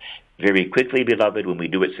Cross, very quickly, beloved, when we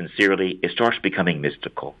do it sincerely, it starts becoming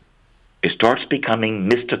mystical. It starts becoming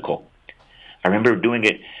mystical. I remember doing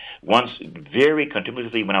it once very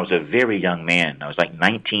contemplatively when I was a very young man. I was like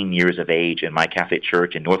 19 years of age in my Catholic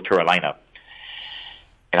church in North Carolina.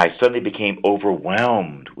 And I suddenly became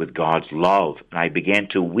overwhelmed with God's love. And I began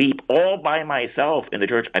to weep all by myself in the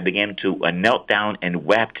church. I began to knelt down and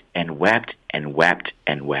wept and wept and wept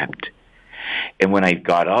and wept. And when I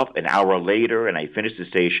got up an hour later and I finished the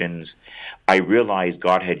Stations, I realized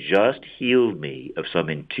God had just healed me of some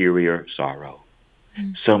interior sorrow.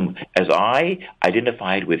 As I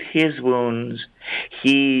identified with his wounds,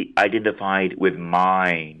 he identified with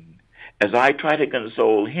mine. As I try to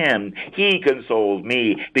console him, he consoled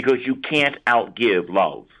me, because you can't outgive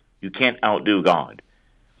love. You can't outdo God.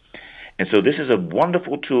 And so this is a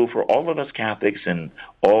wonderful tool for all of us Catholics and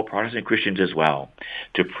all Protestant Christians as well,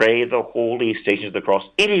 to pray the holy Stations of the Cross.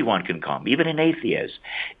 Anyone can come, even an atheist.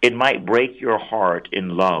 It might break your heart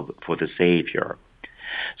in love for the Savior.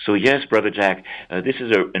 So yes, Brother Jack, this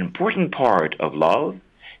is an important part of love.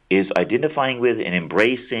 is identifying with and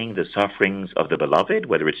embracing the sufferings of the beloved,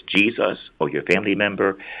 whether it's Jesus or your family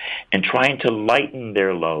member, and trying to lighten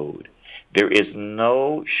their load. There is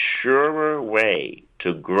no surer way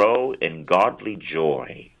to grow in godly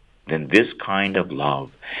joy than this kind of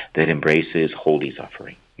love that embraces holy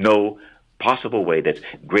suffering. No possible way that's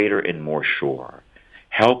greater and more sure.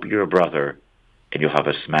 Help your brother, and you'll have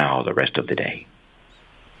a smile the rest of the day.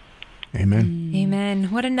 Amen.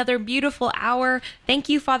 Amen. What another beautiful hour. Thank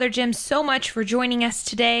you, Father Jim, so much for joining us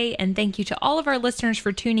today. And thank you to all of our listeners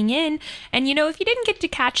for tuning in. And, if you didn't get to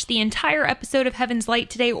catch the entire episode of Heaven's Light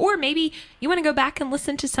today, or maybe you want to go back and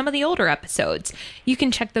listen to some of the older episodes, you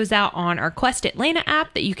can check those out on our Quest Atlanta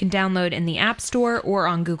app that you can download in the App Store or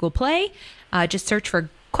on Google Play. Just search for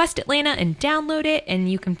Quest Atlanta and download it,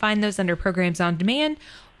 and you can find those under Programs on Demand.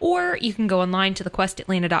 Or you can go online to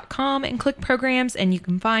thequestatlanta.com and click Programs, and you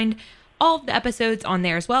can find all of the episodes on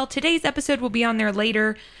there as well. Today's episode will be on there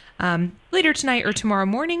later tonight or tomorrow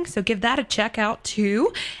morning, so give that a check out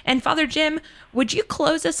too. And Father Jim, would you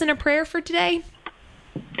close us in a prayer for today?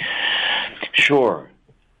 Sure.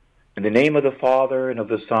 In the name of the Father, and of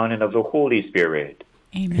the Son, and of the Holy Spirit.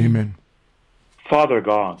 Amen. Amen. Father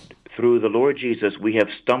God, through the Lord Jesus, we have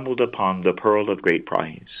stumbled upon the pearl of great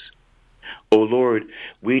price. O Lord,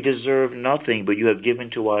 we deserve nothing, but you have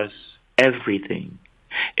given to us everything.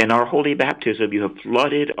 In our holy baptism, you have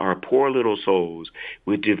flooded our poor little souls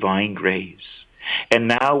with divine grace. And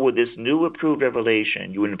now with this new approved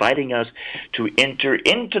revelation, you're inviting us to enter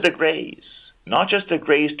into the grace, not just the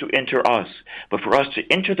grace to enter us, but for us to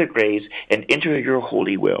enter the grace and enter your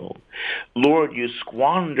holy will. Lord, you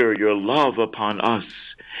squander your love upon us.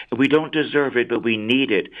 We don't deserve it, but we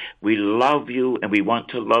need it. We love you, and we want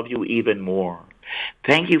to love you even more.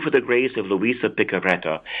 Thank you for the grace of Luisa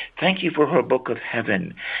Picaretta. Thank you for her book of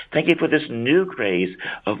heaven. Thank you for this new grace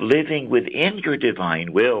of living within your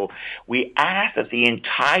divine will. We ask that the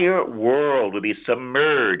entire world will be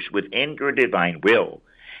submerged within your divine will,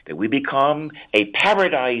 that we become a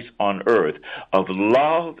paradise on earth of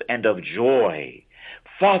love and of joy.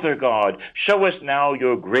 Father God, show us now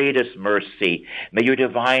your greatest mercy. May your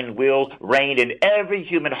divine will reign in every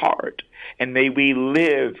human heart, and may we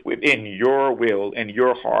live within your will and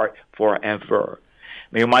your heart forever.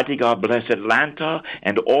 May Almighty God bless Atlanta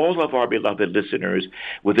and all of our beloved listeners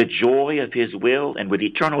with the joy of his will and with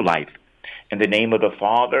eternal life. In the name of the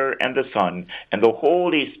Father, and the Son, and the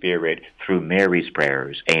Holy Spirit, through Mary's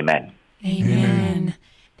prayers. Amen. Amen.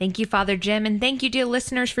 Thank you, Father Jim, and thank you, dear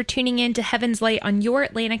listeners, for tuning in to Heaven's Light on your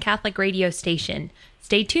Atlanta Catholic radio station.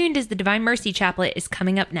 Stay tuned as the Divine Mercy Chaplet is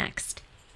coming up next.